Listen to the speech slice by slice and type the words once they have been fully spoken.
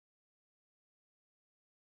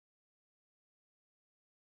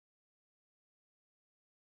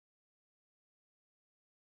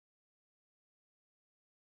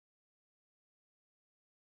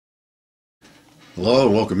Hello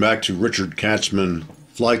and welcome back to Richard Katzman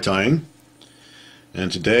Fly Tying,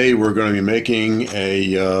 and today we're going to be making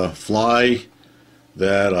a fly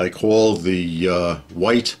that I call the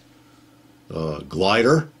white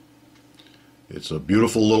glider. It's a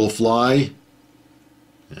beautiful little fly,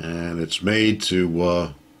 and it's made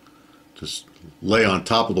to just lay on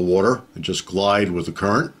top of the water and just glide with the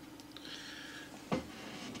current.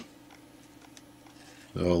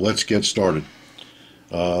 So let's get started.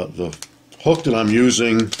 The hook that I'm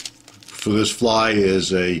using for this fly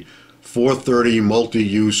is a 430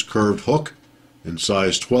 multi-use curved hook in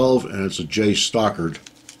size 12, and it's a J. Stockard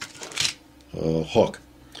hook.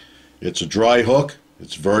 It's a dry hook.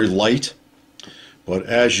 It's very light, but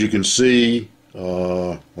as you can see,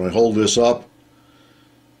 when I hold this up,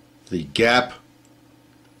 the gap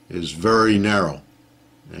is very narrow,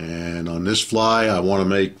 and on this fly I want to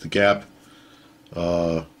make the gap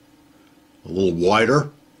a little wider.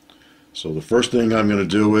 So the first thing I'm going to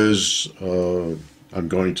do is I'm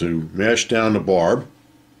going to mash down the barb,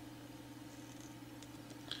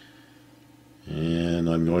 and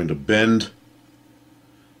I'm going to bend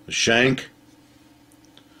the shank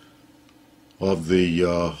of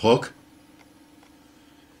the hook,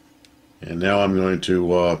 and now I'm going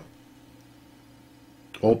to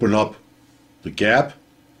open up the gap.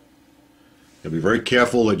 You be very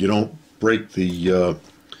careful that you don't break the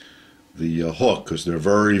hook, because they're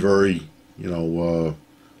very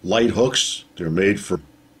light hooks. They're made for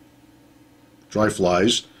dry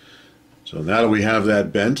flies. So now that we have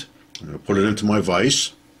that bent, I'm going to put it into my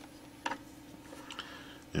vise,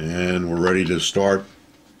 and we're ready to start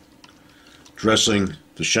dressing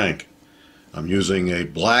the shank. I'm using a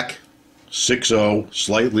black 6/0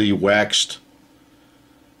 slightly waxed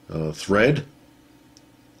thread,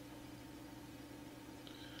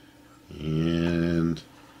 and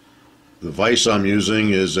the vise I'm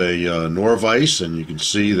using is a Norvise, and you can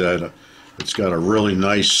see that it's got a really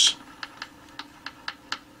nice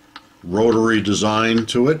rotary design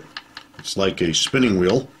to it. It's like a spinning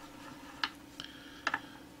wheel.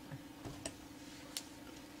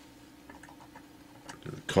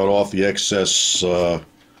 Cut off the excess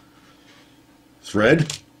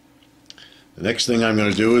thread. The next thing I'm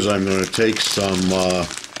going to do is I'm going to take some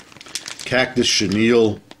Cactus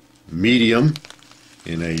Chenille medium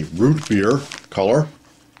in a root beer color.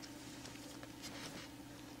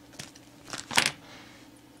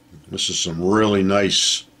 This is some really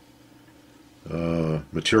nice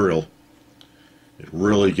material. It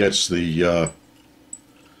really gets the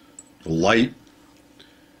light,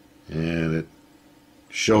 and it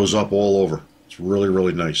shows up all over. It's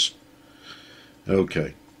really nice.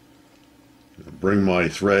 Okay, bring my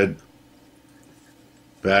thread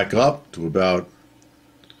back up to about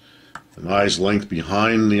an eye's length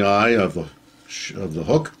behind the eye of the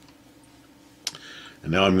hook,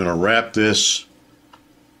 and now I'm going to wrap this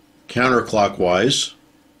counterclockwise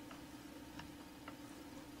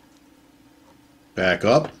back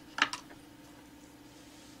up.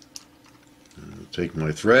 Take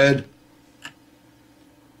my thread,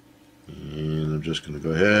 and I'm just going to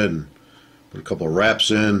go ahead and put a couple of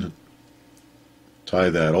wraps in, tie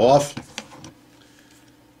that off.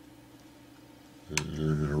 And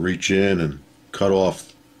I'm going to reach in and cut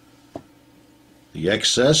off the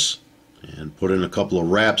excess and put in a couple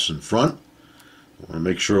of wraps in front. I want to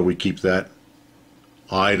make sure we keep that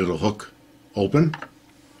eye to the hook open.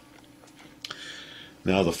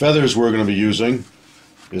 Now the feathers we're going to be using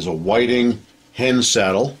is a whiting hen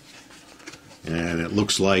saddle, and it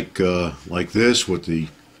looks like this with the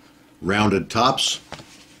rounded tops.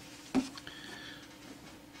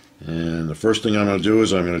 And the first thing I'm going to do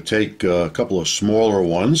is I'm going to take a couple of smaller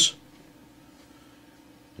ones,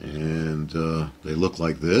 and they look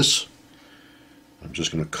like this. I'm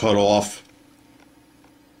just going to cut off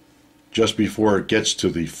just before it gets to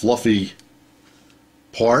the fluffy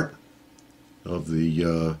part of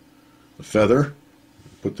the feather.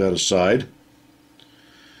 Put that aside.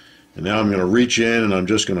 And now I'm going to reach in, and I'm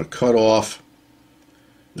just going to cut off,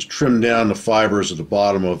 just trim down the fibers at the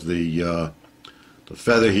bottom of the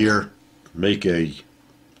feather here, make a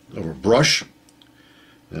brush.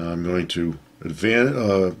 Now I'm going to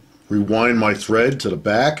rewind my thread to the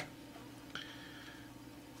back,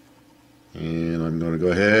 and I'm going to go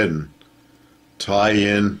ahead and tie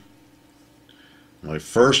in my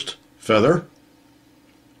first feather.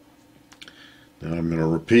 Now I'm going to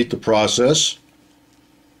repeat the process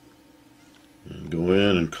and go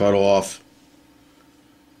in and cut off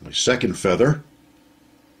my second feather.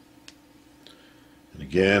 And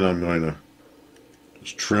again, I'm going to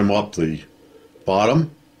just trim up the bottom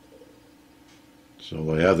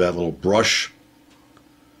so I have that little brush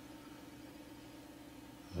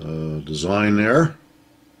design there.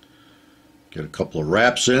 Get a couple of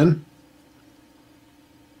wraps in.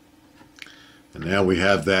 And now we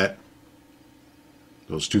have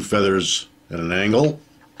those two feathers at an angle.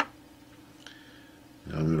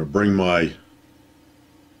 Now I'm going to bring my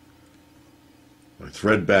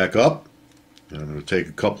thread back up, and I'm going to take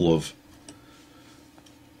a couple of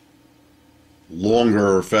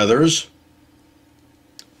longer feathers.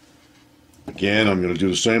 Again, I'm going to do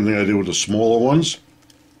the same thing I did with the smaller ones.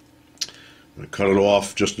 I'm going to cut it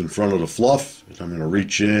off just in front of the fluff. I'm going to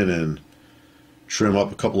reach in and trim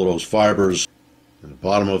up a couple of those fibers at the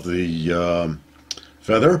bottom of the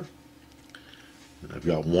feather. I've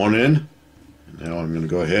got one in. Now I'm going to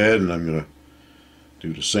go ahead and I'm going to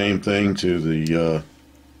do the same thing to the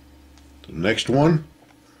next one.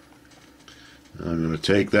 I'm going to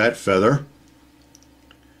take that feather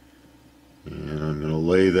and I'm going to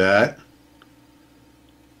lay that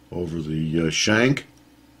over the shank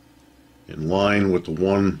in line with the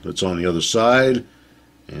one that's on the other side,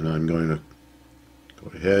 and I'm going to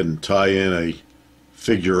go ahead and tie in a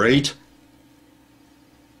figure 8.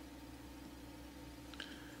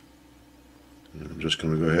 And I'm just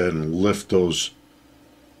going to go ahead and lift those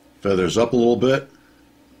feathers up a little bit.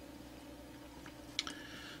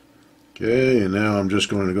 Okay, and now I'm just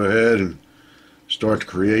going to go ahead and start to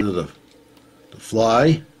create the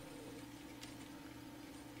fly.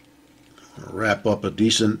 I'll wrap up a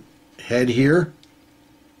decent head here.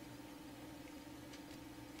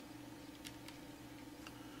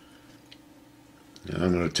 And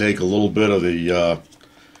I'm going to take a little bit of the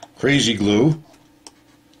crazy glue,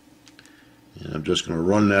 and I'm just going to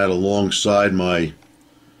run that alongside my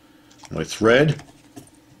thread.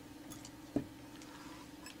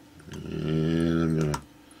 And I'm going to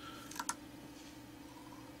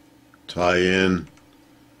tie in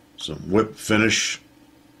some whip finish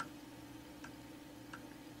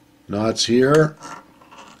knots here.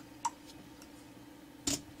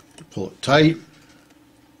 Pull it tight.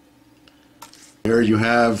 There you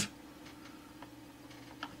have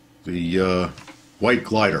the white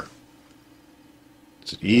glider.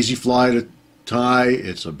 It's an easy fly to tie.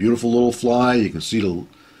 It's a beautiful little fly. You can see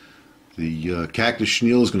the cactus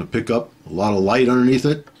chenille is going to pick up a lot of light underneath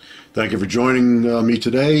it. Thank you for joining me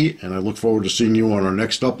today, and I look forward to seeing you on our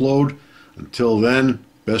next upload. Until then,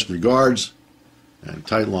 best regards and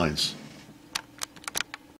tight lines.